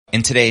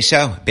In today's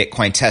show,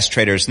 Bitcoin test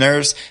traders'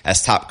 nerves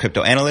as top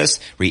crypto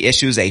analyst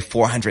reissues a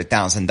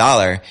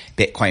 $400,000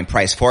 Bitcoin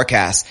price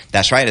forecast.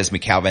 That's right, as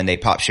Mikhail Van de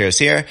Pop shares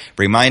here.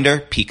 Reminder,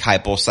 peak high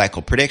bull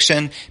cycle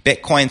prediction,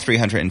 Bitcoin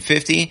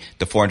 350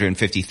 to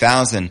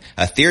 450,000,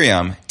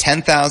 Ethereum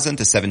 10,000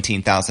 to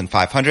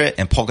 17,500,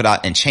 and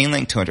Polkadot and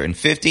Chainlink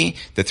 250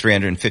 to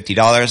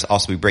 $350.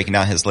 Also be breaking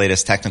down his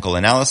latest technical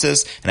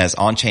analysis. And as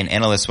on-chain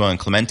analyst William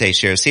Clemente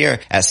shares here,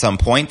 at some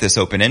point this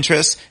open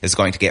interest is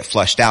going to get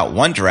flushed out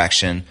one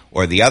direction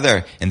or the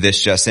other. In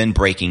this just in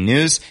breaking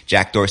news,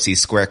 Jack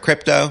Dorsey's Square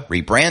Crypto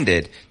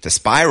rebranded to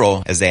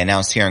Spiral as they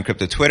announced here on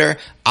Crypto Twitter.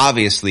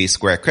 Obviously,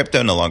 Square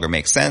Crypto no longer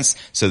makes sense,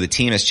 so the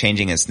team is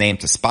changing its name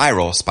to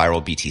Spiral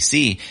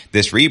BTC.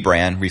 This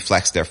rebrand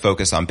reflects their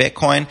focus on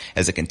Bitcoin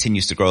as it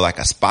continues to grow like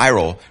a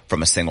spiral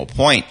from a single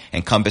point,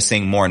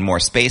 encompassing more and more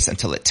space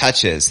until it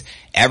touches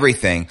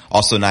everything.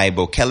 Also, Nayib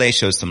Bukele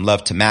shows some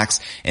love to Max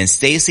and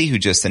Stacy, who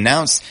just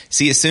announced,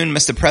 "See you soon,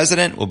 Mr.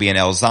 President." Will be in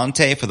El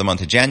Zonte for the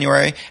month of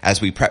January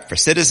as we prep for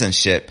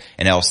citizenship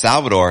in El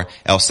Salvador.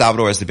 El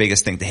Salvador is the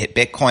biggest thing to hit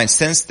Bitcoin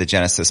since the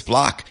Genesis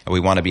block, and we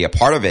want to be a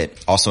part of it.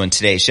 Also in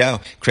today's show,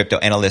 crypto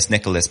analyst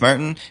Nicholas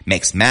Merton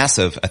makes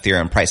massive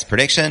Ethereum price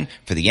prediction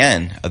for the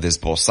end of this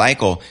bull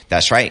cycle.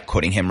 That's right,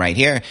 quoting him right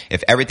here.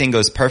 "If everything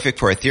goes perfect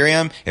for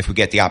Ethereum, if we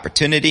get the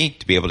opportunity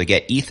to be able to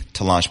get ETH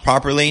to launch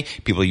properly,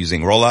 people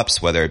using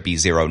rollups, whether it be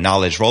zero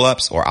knowledge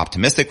rollups or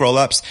optimistic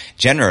rollups,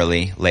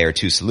 generally layer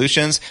 2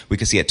 solutions, we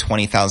could see a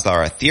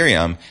 $20,000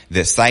 Ethereum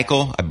this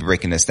cycle." I'll be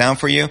breaking this down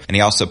for you. And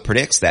he also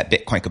predicts that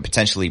Bitcoin could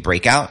potentially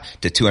break out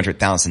to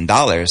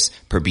 $200,000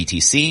 per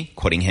BTC,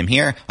 quoting him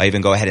here. I'll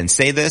even go ahead and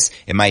say this.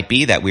 It might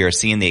be that we are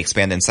seeing the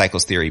expanded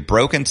cycles theory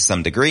broken to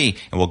some degree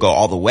and will go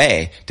all the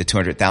way to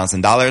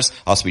 $200,000.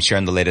 I'll also be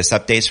sharing the latest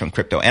updates from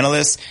crypto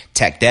analysts,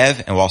 tech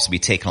dev, and we'll also be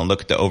taking a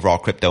look at the overall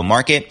crypto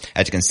market.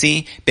 As you can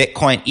see,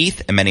 Bitcoin,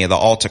 ETH, and many of the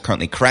alts are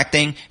currently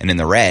correcting and in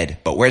the red.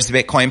 But where's the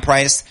Bitcoin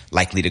price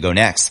likely to go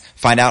next?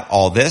 Find out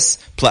all this,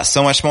 plus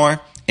so much more,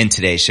 in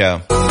today's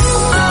show.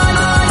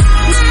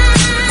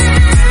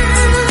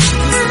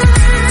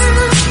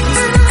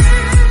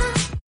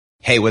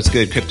 Hey, what's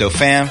good, crypto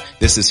fam?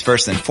 This is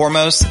first and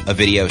foremost a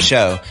video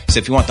show. So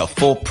if you want the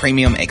full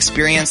premium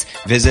experience,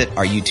 visit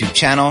our YouTube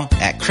channel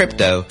at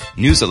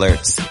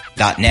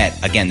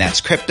cryptonewsalerts.net. Again, that's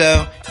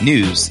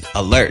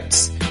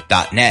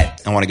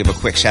cryptonewsalerts.net. I want to give a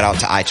quick shout out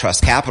to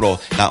iTrust Capital.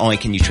 Not only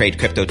can you trade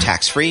crypto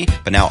tax free,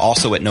 but now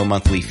also at no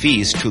monthly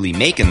fees, truly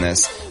making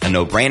this a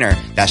no-brainer.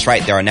 That's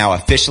right. There are now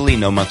officially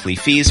no monthly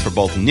fees for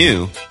both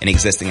new and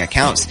existing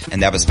accounts. And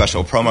they have a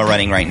special promo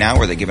running right now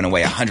where they're giving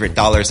away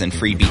 $100 in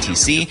free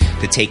BTC.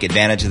 To take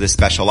advantage of this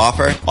special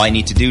offer, all you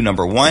need to do,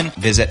 number one,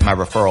 visit my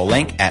referral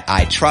link at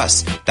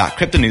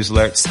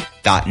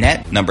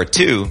itrust.cryptonewsalerts.net. Number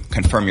two,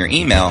 confirm your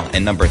email.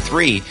 And number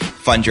three,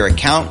 fund your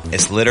account.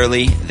 It's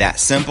literally that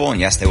simple. And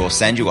yes, they will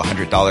send you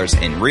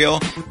 $100 in real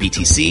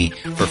BTC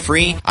for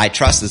free.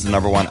 iTrust is the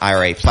number one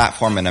IRA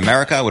platform in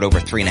America with over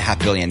 $3.5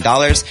 billion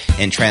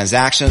in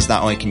transactions.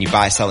 Not only can you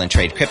buy, sell, and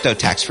trade crypto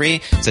tax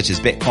free, such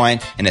as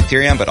Bitcoin and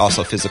Ethereum, but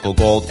also physical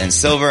gold and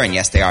silver. And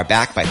yes, they are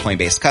backed by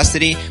Coinbase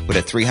Custody with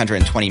a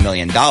 $320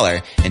 million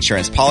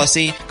insurance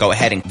policy. Go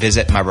ahead and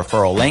visit my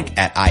referral link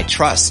at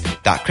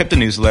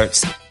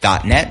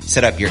itrust.cryptonewsalerts.net.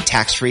 Set up your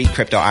tax-free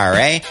crypto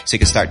IRA so you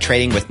can start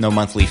trading with no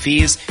monthly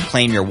fees.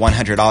 Claim your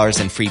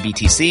 $100 in free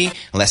BTC, and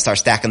let's start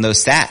stacking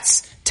those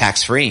sats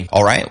tax-free.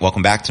 All right,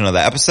 welcome back to another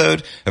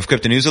episode of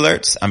Crypto News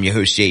Alerts. I'm your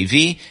host,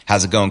 JV.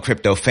 How's it going,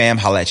 crypto fam?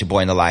 Holla at your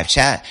boy in the live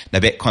chat. Now,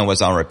 Bitcoin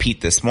was on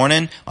repeat this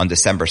morning on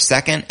December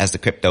 2nd as the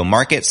crypto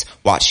markets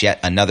watched yet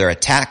another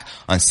attack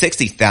on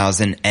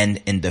 60,000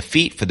 and in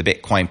defeat for the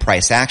Bitcoin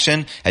price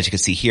action. As you can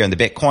see here in the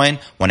Bitcoin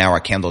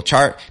 1-hour candle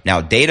chart. Now,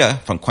 data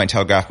from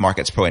Cointelegraph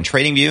Markets Pro and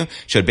TradingView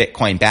showed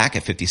Bitcoin back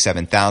at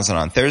 57,000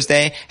 on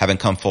Thursday, having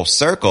come full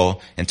circle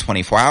in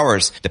 24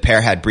 hours. The pair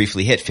had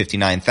briefly hit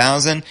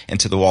 59,000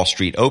 into the Wall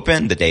Street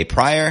Open the day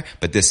prior,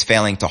 but this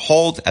failing to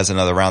hold as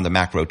another round of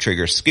macro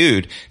triggers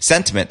skewed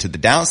sentiment to the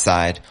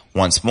downside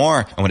once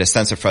more. And with a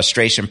sense of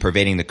frustration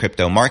pervading the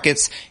crypto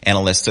markets,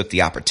 analysts took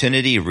the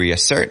opportunity to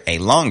reassert a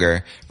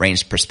longer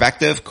range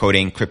perspective.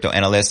 Quoting crypto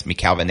analyst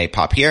Mikhail Van de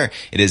Pop here,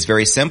 "It is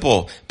very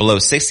simple. Below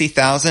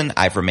 60,000,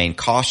 I've remained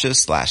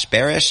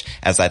cautious/bearish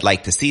as I'd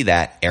like to see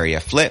that area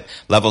flip.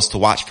 Levels to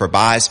watch for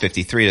buys,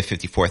 53 to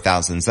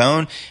 54,000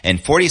 zone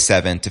and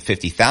 47 to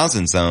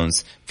 50,000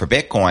 zones for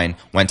Bitcoin.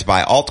 When to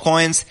buy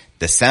altcoins?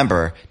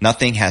 December.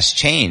 Nothing has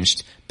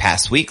changed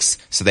past weeks."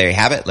 So there you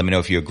have it. Let me know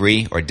if you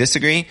agree or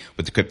disagree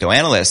with the crypto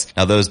analyst.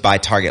 Now, those buy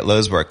target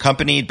lows were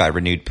accompanied by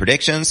renewed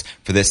predictions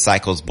for this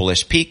cycle's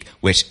bullish peak,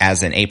 which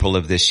as in April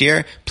of this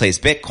year,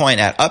 placed Bitcoin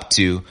at up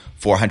to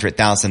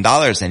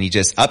 $400,000. And he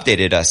just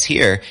updated us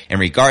here in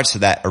regards to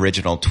that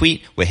original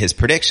tweet with his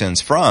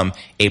predictions from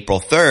April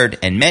 3rd,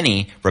 and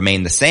many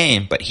remain the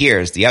same. But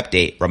here's the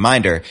update.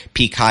 Reminder,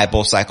 peak high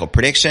bull cycle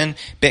prediction,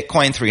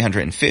 Bitcoin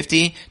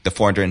 $350 to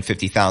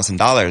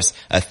 $450,000,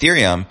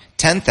 Ethereum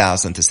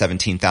 10,000 to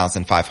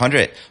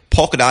 17,500,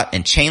 Polkadot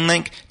and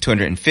Chainlink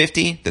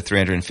 $250 to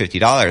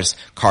 $350,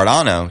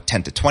 Cardano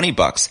 $10 to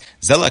 $20,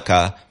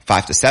 Zilliqa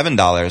 $5 to $7.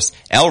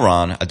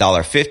 Elron,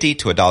 $1.50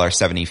 to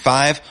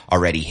 $1.75,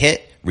 already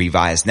hit.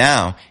 Revise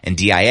now. And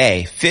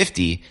DIA,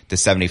 $50 to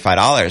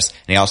 $75.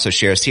 And he also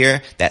shares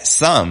here that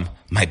some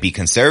might be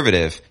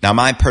conservative. Now,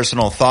 my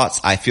personal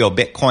thoughts, I feel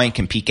Bitcoin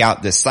can peak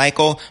out this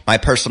cycle. My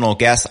personal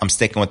guess, I'm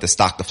sticking with the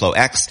Stock to Flow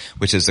X,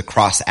 which is a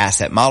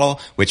cross-asset model,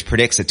 which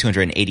predicts a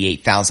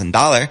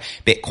 $288,000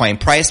 Bitcoin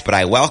price, but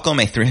I welcome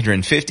a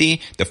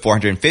 $350,000 to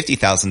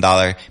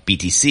 $450,000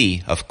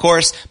 BTC. Of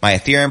course, my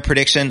Ethereum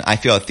prediction, I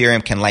feel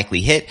Ethereum can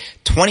likely hit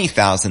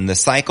 $20,000 this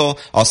cycle.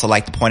 Also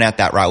like to point out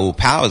that Raoul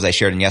Pal, as I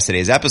shared in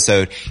yesterday's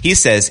episode, he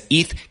says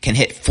ETH can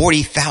hit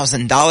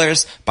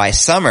 $40,000 by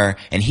summer,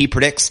 and he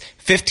predicts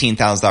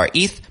 $15,000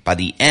 ETH by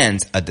the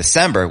end of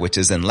December, which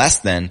is in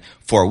less than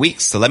 4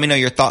 weeks. So let me know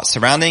your thoughts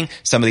surrounding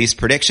some of these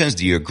predictions.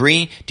 Do you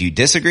agree? Do you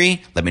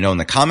disagree? Let me know in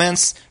the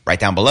comments right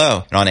down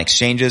below. And on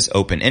exchanges,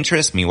 open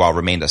interest, meanwhile,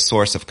 remained a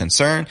source of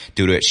concern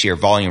due to its sheer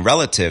volume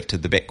relative to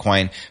the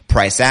Bitcoin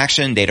price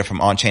action. Data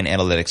from on-chain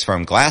analytics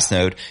firm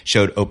Glassnode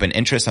showed open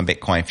interest on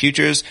Bitcoin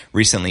futures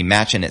recently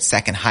matching its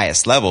second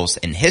highest levels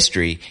in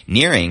history,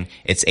 nearing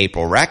its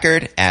April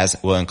record. As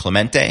William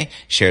Clemente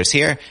shares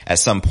here, at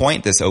some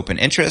point, this open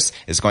interest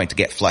is going to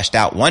get flushed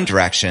out one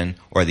direction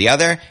or the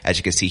other. As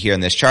you can see here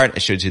in this chart,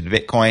 it shows you the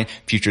Bitcoin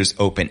futures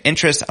open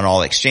interest on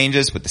all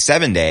exchanges with the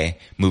 7-day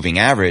moving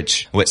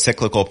average. With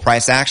cyclical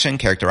price action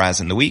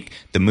characterizing the week,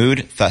 the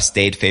mood thus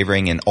stayed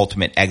favoring an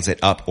ultimate exit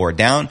up or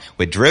down,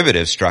 with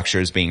derivative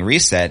structures being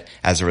reset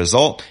as a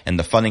result, and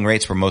the funding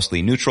rates were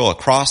mostly neutral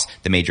across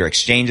the major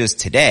exchanges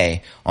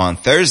today on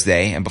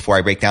Thursday. And before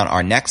I break down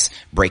our next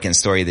breaking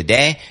story of the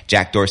day,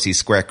 Jack Dorsey's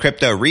Square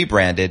Crypto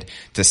rebranded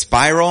to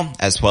Spiral,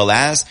 as well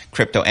as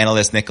crypto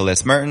analyst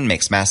Nicholas Merton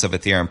makes massive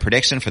Ethereum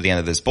prediction for the end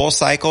of this bull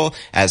cycle,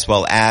 as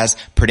well as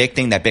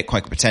predicting that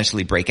Bitcoin could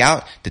potentially break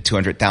out to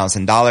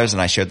 $200,000.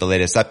 And I shared the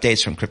latest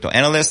updates from crypto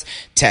analyst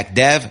Tech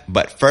Dev.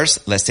 But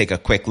first, let's take a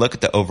quick look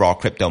at the overall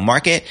crypto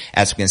market.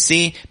 As we can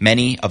see,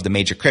 many of the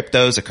major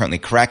cryptos are currently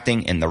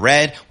correcting in the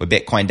red, with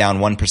Bitcoin down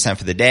 1%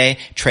 for the day,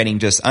 trading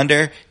just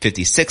under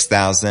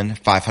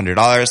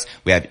 $56,500.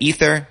 We have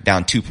Ether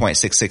down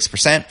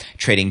 2.66%,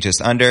 trading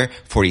just under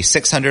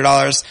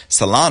 $4,600.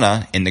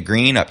 Solana in the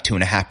green, up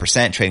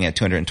 2.5%, trading at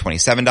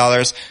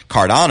 $227.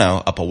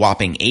 Cardano up a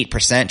whopping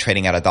 8%,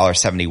 trading at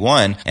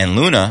 $1.71. And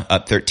Luna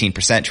up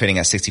 13%, trading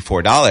at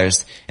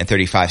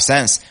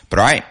 $64.35. But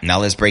alright, now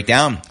let's break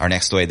down our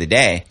next story of the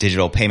day.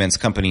 Digital payments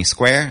company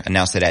Square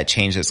announced that it had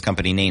changed its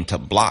company name to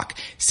Block,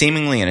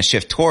 seemingly in a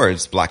shift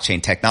towards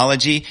blockchain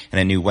technology. In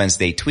a new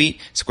Wednesday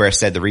tweet, Square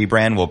said the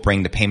rebrand will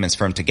bring the payments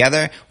firm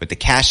together with the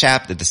Cash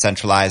App, the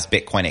decentralized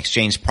Bitcoin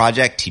exchange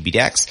project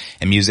TBDX,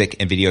 and music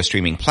and video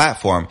streaming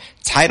platform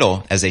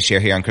Tidal. As they share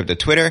here on Crypto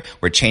Twitter,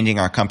 we're changing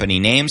our company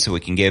name so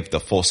we can give the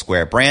full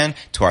Square brand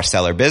to our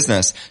seller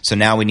business. So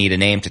now we need a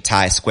name to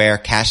tie Square,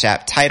 Cash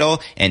App, Tidal,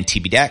 and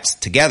TBDX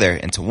together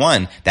into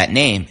one. That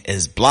name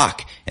is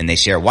Block. And they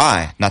share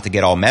why. Not to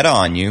get all meta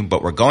on you,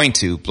 but we're going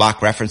to.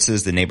 Block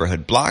references the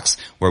neighborhood blocks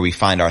where we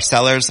find our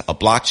sellers, a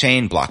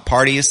blockchain, block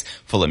parties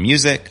full of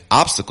music,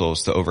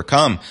 obstacles to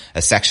overcome,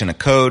 a section of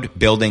code,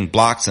 building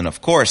blocks, and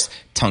of course,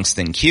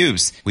 tungsten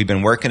cubes. We've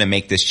been working to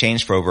make this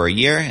change for over a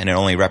year, and it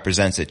only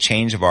represents a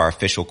change of our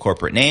official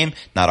corporate name,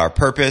 not our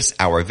purpose,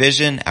 our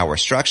vision, our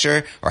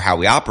structure, or how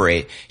we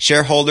operate.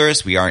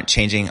 Shareholders, we aren't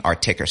changing our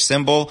ticker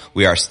symbol.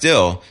 We are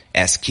still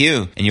SQ,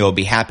 and you will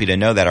be happy to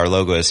know that our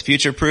logo is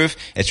future-proof.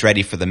 It's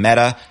ready for the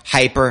Meta,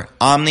 Hyper,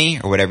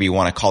 Omni, or whatever you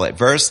want to call it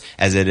verse,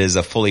 as it is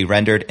a fully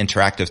rendered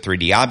interactive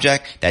 3D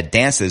object that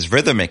dances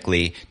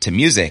rhythmically to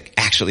music.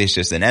 Actually, it's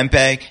just an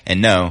MPEG,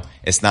 and no,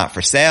 it's not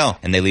for sale.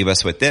 And they leave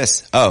us with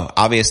this. Oh,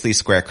 obviously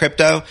Square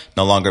Crypto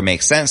no longer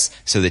makes sense,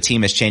 so the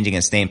team is changing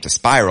its name to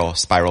Spiral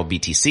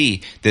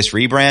BTC. This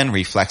rebrand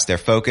reflects their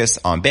focus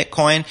on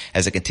Bitcoin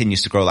as it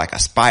continues to grow like a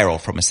spiral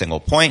from a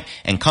single point,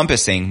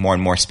 encompassing more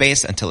and more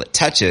space until it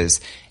touches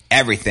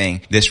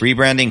everything. This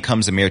rebranding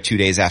comes a mere 2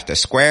 days after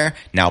Square,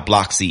 now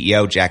Block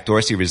CEO Jack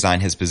Dorsey,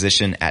 resigned his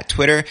position at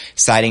Twitter,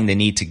 citing the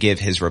need to give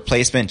his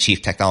replacement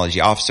chief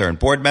technology officer and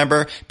board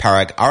member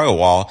Parag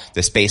Agrawal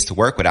the space to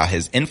work without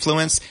his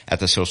influence at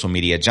the social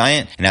media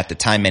giant. And at the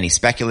time, many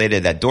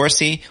speculated that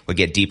Dorsey would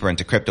get deeper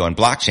into crypto and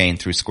blockchain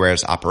through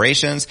Square's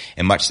operations,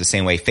 in much the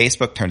same way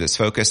Facebook turned its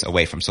focus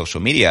away from social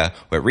media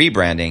with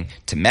rebranding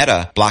to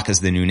Meta. Block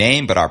is the new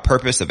name, but our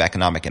purpose of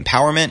economic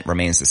empowerment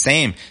remains the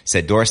same,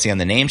 said Dorsey on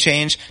the name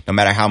change. No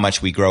matter how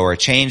much we grow or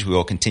change, we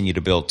will continue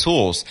to build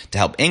tools to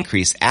help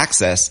increase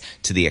access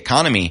to the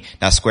economy.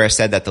 Now, Square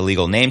said that the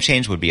legal name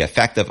change would be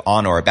effective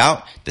on or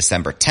about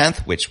December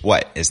 10th, which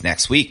is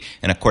next week.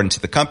 And according to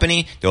the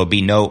company, there will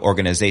be no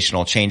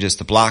organizational changes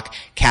to Block,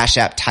 Cash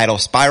App, Tidal,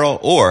 Spiral,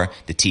 or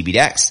the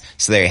TBDX.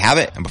 So there you have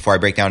it. And before I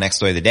break down next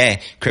story of the day,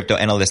 crypto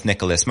analyst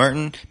Nicholas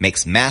Merton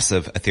makes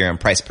massive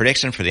Ethereum price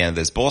prediction for the end of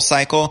this bull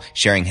cycle,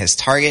 sharing his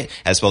target,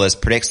 as well as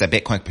predicts that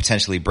Bitcoin could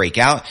potentially break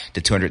out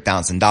to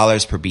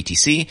 $200,000 per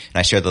BTC and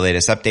I share the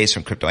latest updates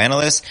from crypto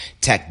analysts,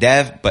 tech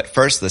dev. But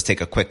first, let's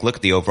take a quick look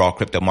at the overall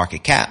crypto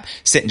market cap,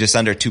 sitting just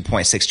under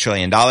 $2.6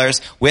 trillion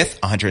with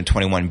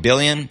 $121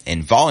 billion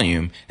in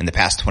volume in the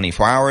past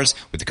 24 hours,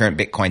 with the current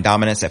Bitcoin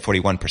dominance at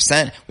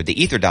 41%, with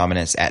the Ether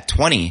dominance at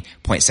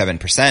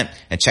 20.7%.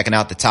 And checking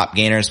out the top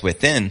gainers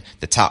within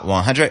the top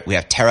 100, we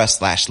have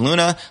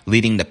Terra/Luna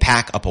leading the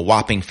pack up a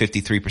whopping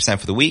 53%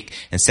 for the week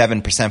and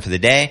 7% for the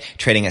day,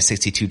 trading at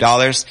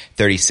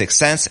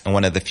 $62.36. And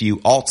one of the few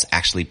alts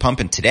actually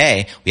pumping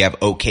today, we have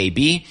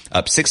OKB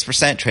up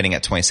 6%, trading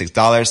at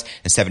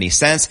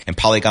 $26.70, and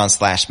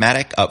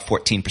Polygon/Matic up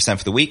 14%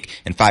 for the week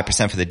and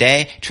 5% for the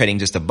day, trading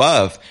just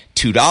above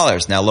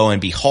 $2. Now, lo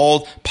and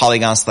behold,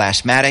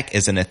 Polygon/Matic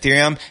is an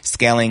Ethereum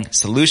scaling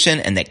solution,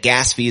 and the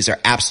gas fees are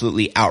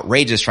absolutely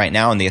outrageous right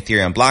now on the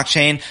Ethereum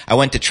blockchain. I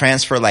went to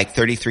transfer like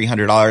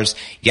 $3,300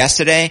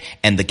 yesterday,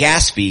 and the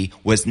gas fee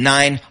was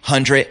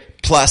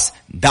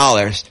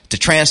 $900+ to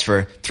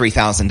transfer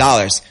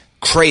 $3,000.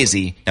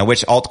 Crazy. Now,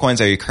 which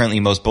altcoins are you currently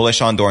most bullish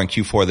on during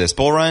Q4 of this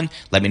bull run?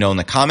 Let me know in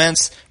the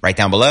comments right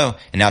down below.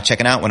 And now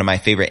checking out one of my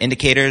favorite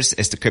indicators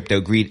is the Crypto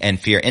Greed and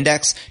Fear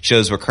Index.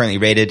 Shows we're currently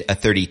rated a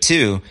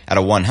 32 out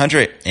of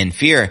 100 in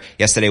fear.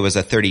 Yesterday was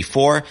a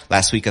 34,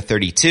 last week a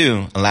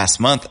 32, and last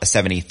month a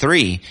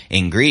 73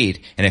 in greed.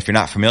 And if you're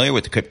not familiar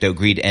with the Crypto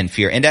Greed and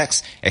Fear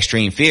Index,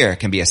 extreme fear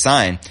can be a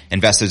sign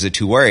investors are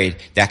too worried.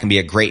 That can be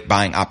a great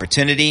buying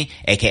opportunity,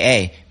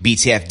 aka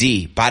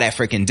BTFD, buy that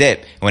freaking dip.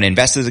 And when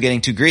investors are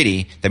getting too greedy,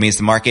 that means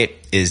the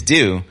market is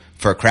due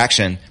for a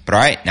correction. But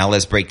all right, now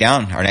let's break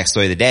down our next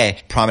story of the day.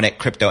 Prominent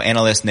crypto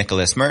analyst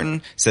Nicholas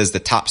Merton says the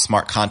top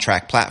smart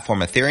contract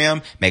platform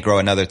Ethereum may grow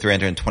another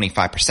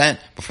 325%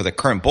 before the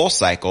current bull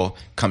cycle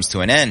comes to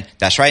an end.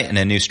 That's right. In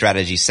a new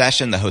strategy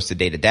session, the host of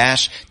Data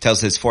Dash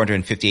tells his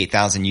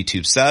 458,000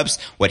 YouTube subs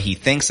what he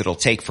thinks it'll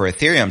take for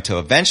Ethereum to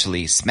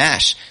eventually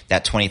smash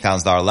that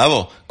 $20,000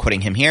 level.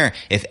 Quoting him here,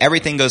 if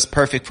everything goes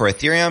perfect for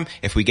Ethereum,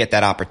 if we get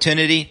that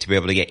opportunity to be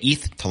able to get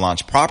ETH to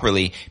launch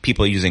properly,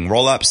 people using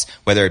rollups,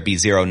 whether it be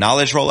zero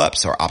knowledge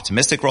rollups or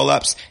optimistic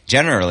rollups,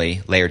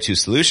 generally layer 2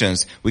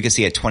 solutions, we could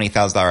see a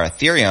 $20,000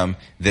 Ethereum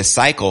this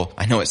cycle.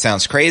 I know it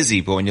sounds crazy,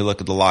 but when you look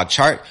at the log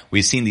chart,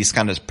 we've seen these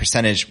kind of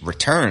percentage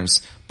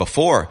returns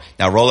before.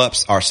 Now,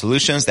 rollups are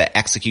solutions that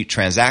execute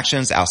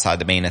transactions outside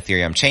the main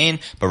Ethereum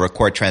chain, but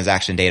record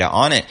transaction data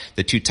on it.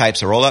 The two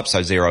types of rollups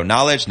are zero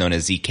knowledge, known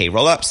as ZK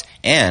rollups,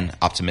 and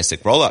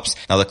optimistic rollups.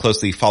 Now, the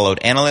closely followed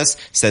analyst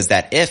says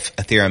that if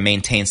Ethereum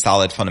maintains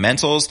solid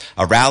fundamentals,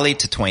 a rally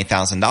to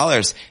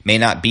 $20,000 may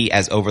not be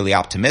as overly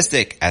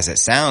optimistic as it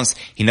sounds.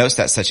 He notes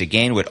that such a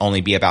gain would only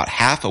be about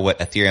half of what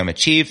Ethereum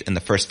achieved in the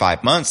first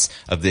 5 months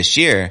of this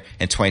year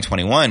in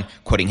 2021.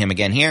 Quoting him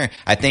again here,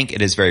 I think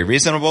it is very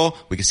reasonable.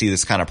 We can see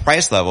this kind of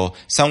price level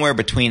somewhere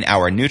between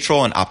our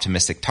neutral and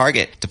optimistic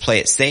target. To play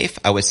it safe,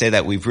 I would say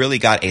that we've really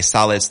got a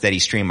solid, steady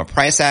stream of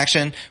price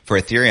action for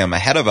Ethereum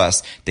ahead of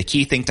us. The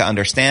key thing to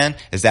understand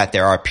is that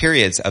there are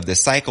periods of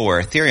this cycle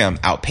where Ethereum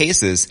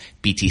outpaces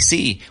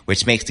BTC,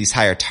 which makes these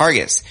higher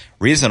targets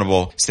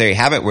reasonable. So there you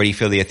have it. Where do you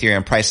feel the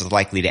Ethereum price is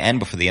likely to end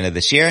before the end of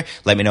this year?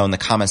 Let me know in the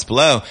comments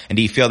below. And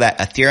do you feel that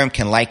Ethereum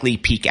can likely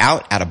peak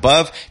out at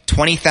above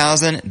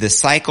 20,000 this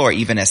cycle, or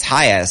even as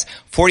high as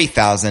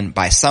 40,000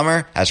 by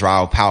summer, as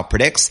Raoul Pal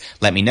predicts?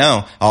 Let me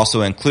know. I'll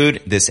also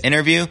include this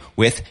interview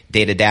with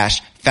Data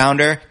Dash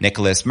founder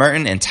Nicholas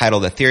Merton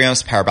entitled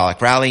Ethereum's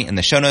Parabolic Rally in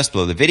the show notes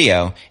below the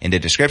video in the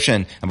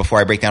description. And before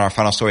I break down our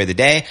final story of the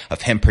day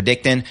of him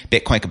predicting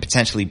Bitcoin could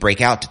potentially break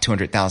out to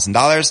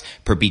 $200,000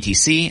 per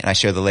BTC, and I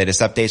share the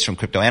latest updates from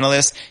crypto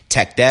analysts,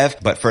 tech dev.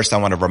 But first, I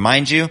want to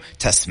remind you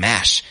to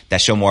smash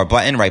that show more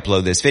button right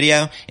below this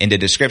video in the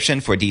description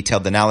for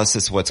detailed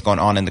analysis of what's going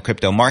on in the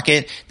crypto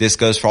market. This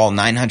goes for all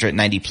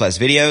 990 plus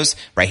videos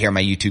right here on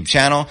my YouTube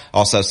channel.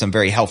 Also, some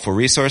very helpful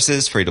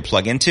resources for you to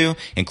plug into,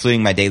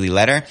 including my daily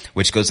letter,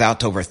 which goes out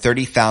to over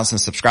 30,000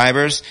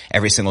 subscribers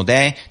every single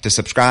day. To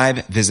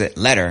subscribe, visit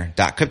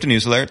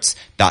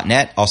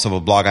letter.cryptonewsalerts.net. Also have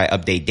a blog I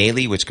update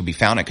daily, which can be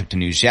found at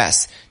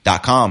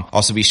cryptonewsyes.com.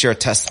 Also be sure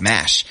to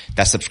smash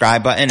that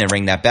subscribe button and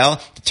ring that bell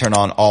to turn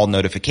on all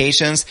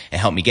notifications and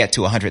help me get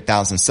to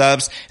 100,000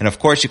 subs. And of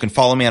course, you can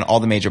follow me on all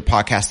the major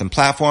podcasting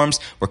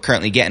platforms. We're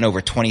currently getting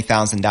over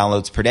 20,000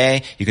 downloads per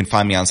day. You can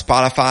find me on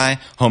Spotify,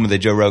 home of the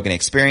Joe Rogan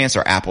Experience,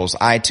 or Apple's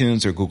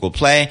iTunes or Google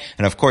Play.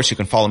 And of course, you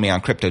can follow me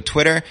on Crypto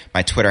Twitter.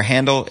 My Twitter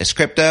handle is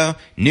Crypto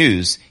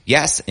News.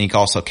 Yes, and you can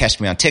also catch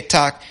me on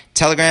TikTok,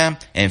 Telegram,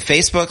 and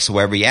Facebook. So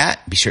wherever you're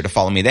at, be sure to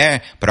follow me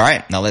there. But all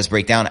right, now let's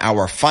break down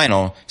our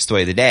final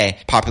story of the day.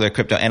 Popular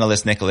crypto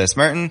analyst Nicholas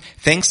Merton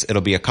thinks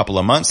it'll be a couple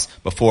of months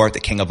before the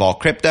king of all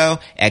crypto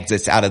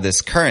exits out of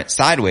this current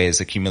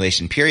sideways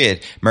accumulation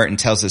period. Merton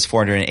tells his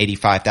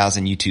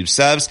 485,000 YouTube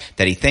subs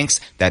that he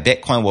thinks that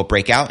Bitcoin will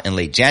break out in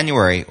late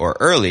January or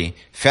early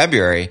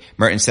February,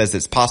 Merton says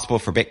it's possible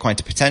for Bitcoin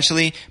to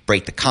potentially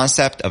break the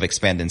concept of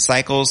expanding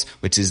cycles,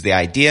 which is the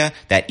idea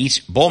that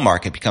each bull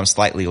market becomes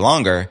slightly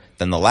longer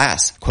than the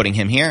last. Quoting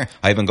him here,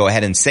 I even go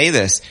ahead and say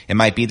this. It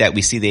might be that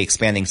we see the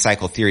expanding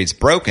cycle theories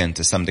broken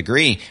to some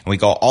degree and we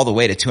go all the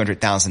way to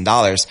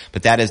 $200,000,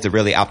 but that is the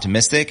really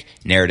optimistic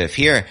narrative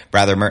here.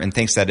 Rather, Merton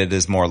thinks that it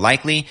is more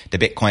likely the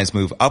Bitcoin's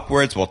move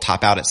upwards will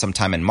top out at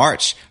sometime in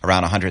March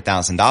around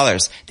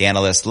 $100,000. The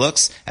analyst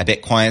looks at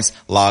Bitcoin's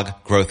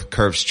log growth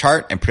curves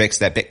chart and predicts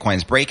that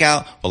Bitcoin's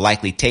breakout will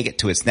likely take it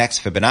to its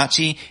next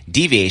Fibonacci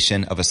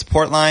deviation of a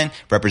support line,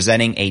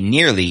 representing a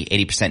nearly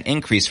 80%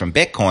 increase from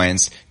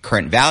Bitcoin's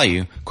current value.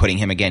 Quoting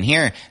him again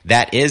here,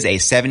 that is a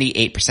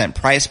 78%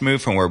 price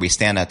move from where we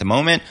stand at the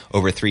moment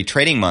over 3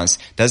 trading months.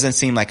 Doesn't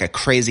seem like a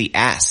crazy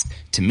ask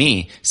to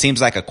me.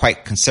 Seems like a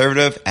quite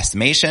conservative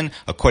estimation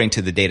according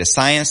to the data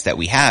science that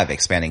we have,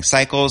 expanding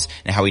cycles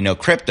and how we know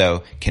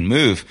crypto can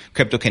move.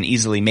 Crypto can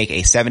easily make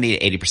a 70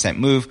 to 80%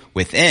 move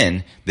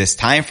within this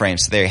time frame.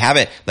 So there you have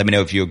it. Let me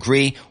know if you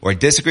agree or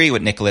disagree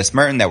with Nicholas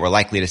Merton that we're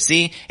likely to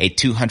see a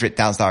 $200,000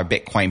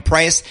 Bitcoin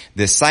price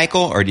this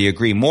cycle, or do you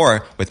agree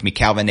more with me,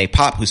 Calvin A.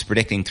 Pop, who's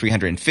predicting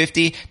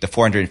 $350,000 to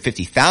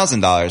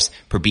 $450,000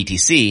 per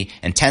BTC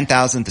and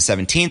 $10,000 to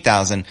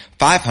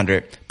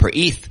 $17,500 per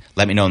ETH?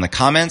 Let me know in the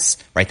comments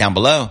right down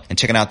below. And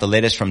checking out the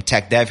latest from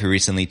TechDev, who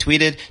recently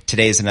tweeted,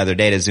 today is another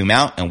day to zoom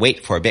out and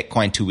wait for a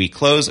Bitcoin 2-week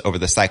close over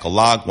the cycle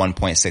log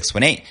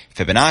 1.618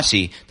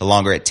 Fibonacci. The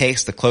longer it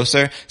takes, the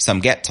closer some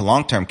get to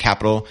long-term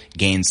capital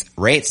gains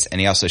rates. And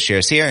he also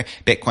shares here,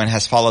 Bitcoin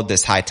has followed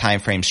this high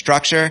time frame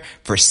structure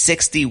for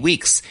 60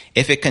 weeks.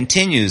 If it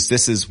continues,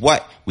 this is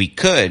what we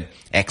could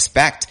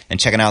expect. And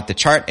checking out the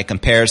chart, it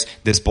compares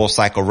this bull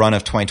cycle run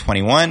of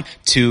 2021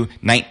 to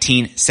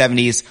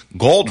 1970s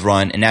gold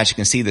run. And as you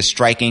can see, the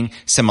striking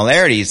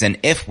similarities. And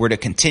if we're to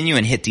continue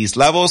and hit these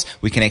levels,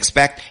 we can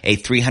expect a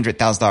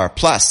 $300,000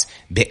 plus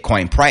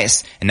Bitcoin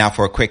price. And now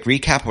for a quick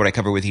recap of what I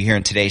covered with you here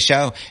in today's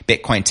show.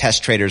 Bitcoin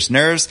test traders'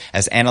 nerves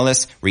as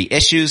analysts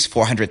reissues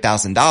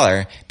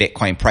 $400,000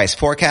 Bitcoin price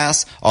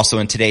forecast. Also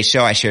in today's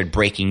show, I shared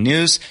breaking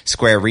news.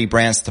 Square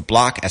rebrands to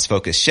Block as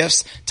focus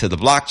shifts to the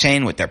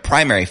blockchain with their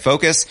primary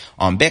focus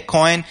on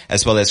Bitcoin,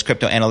 as well as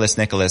crypto analyst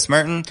Nicholas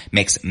Merton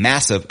makes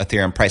massive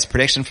Ethereum price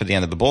prediction for the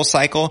end of the bull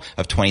cycle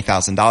of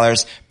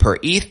 $20,000 per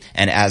ETH,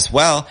 and as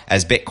well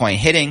as Bitcoin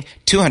hitting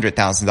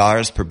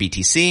 $200,000 per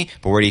BTC.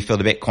 But where do you feel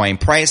the Bitcoin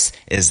price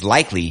is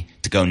likely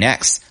to go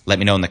next? Let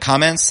me know in the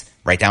comments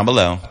right down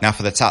below. Now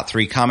for the top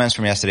 3 comments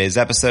from yesterday's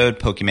episode,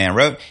 Pokemon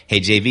wrote, hey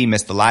JV,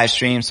 missed the live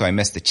stream, so I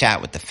missed the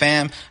chat with the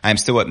fam. I'm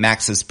still at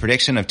Max's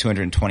prediction of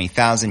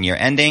 220,000 year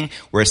ending.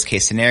 Worst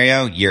case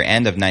scenario, year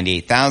end of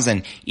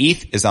 98,000.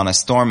 ETH is on a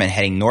storm and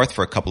heading north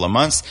for a couple of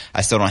months.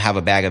 I still don't have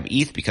a bag of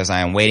ETH because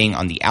I am waiting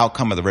on the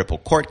outcome of the Ripple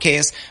court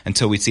case.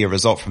 Until we see a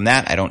result from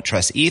that, I don't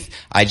trust ETH.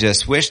 I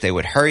just wish they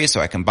would hurry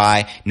so I can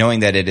buy, knowing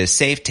that it is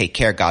safe. Take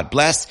care. God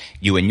bless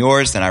you and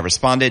yours. Then I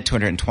responded,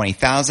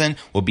 220,000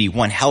 will be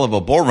one hell of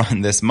a bull run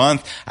this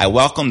month. I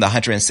welcome the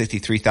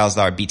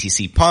 $163,000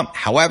 BTC pump.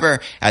 However,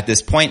 at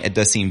this point, it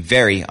does seem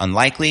very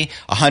unlikely.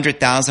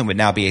 100,000 would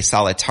now be a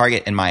solid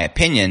target in my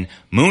opinion.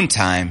 Moon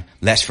time.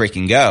 Let's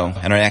freaking go.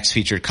 And our next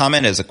featured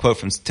comment is a quote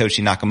from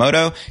Satoshi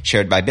Nakamoto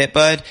shared by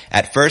BitBud.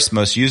 At first,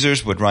 most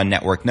users would run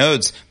network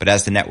nodes, but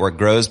as the network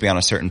grows beyond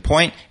a certain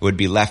point, it would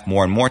be left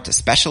more and more to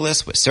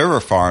specialists with server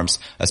farms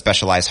of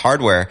specialized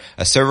hardware.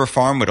 A server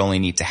farm would only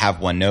need to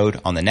have one node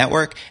on the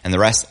network and the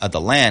rest of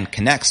the LAN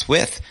connects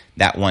with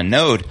that one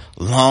node.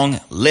 Long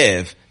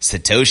live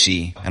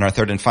Satoshi. And our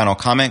third and final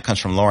comment comes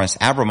from Lawrence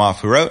Abramoff,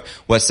 who wrote,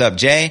 what's up,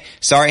 Jay?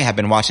 Sorry, have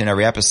been watching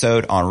every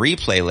episode on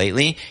replay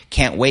lately.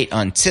 Can't wait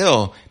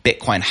until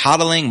Bitcoin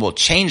hodling will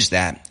change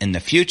that in the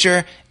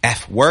future.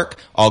 F work.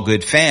 All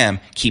good fam.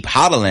 Keep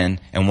hodling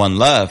and one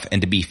love. And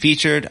to be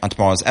featured on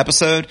tomorrow's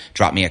episode,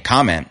 drop me a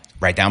comment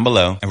right down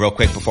below. And real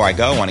quick before I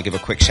go, I want to give a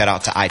quick shout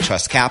out to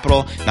iTrust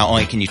Capital. Not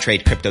only can you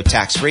trade crypto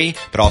tax free,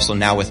 but also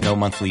now with no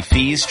monthly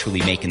fees,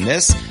 truly making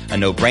this a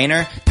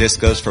no-brainer. This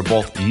goes for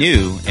both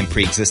new and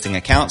pre-existing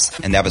accounts.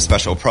 And they have a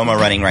special promo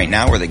running right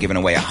now where they're giving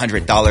away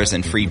 $100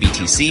 in free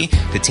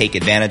BTC to take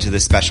advantage of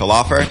this special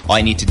offer. All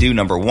I need to do,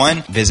 number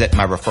 1, visit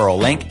my referral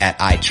link at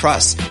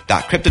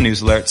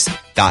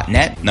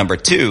itrust.cryptonewsalerts.net. Number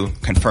 2,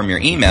 confirm your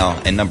email.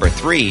 And number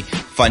 3,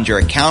 fund your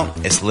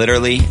account. It's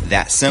literally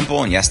that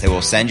simple. And yes, they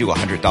will send you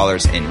 $100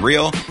 in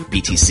real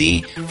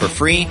BTC for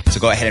free. So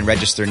go ahead and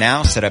register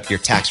now. Set up your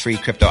tax-free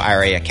crypto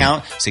IRA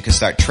account so you can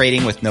start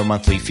trading with no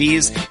monthly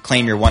fees.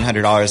 Claim your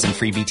 $100 in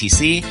free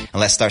BTC and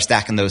let's start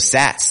stacking those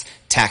sats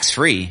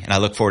tax-free. And I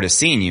look forward to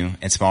seeing you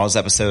in tomorrow's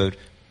episode.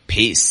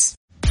 Peace.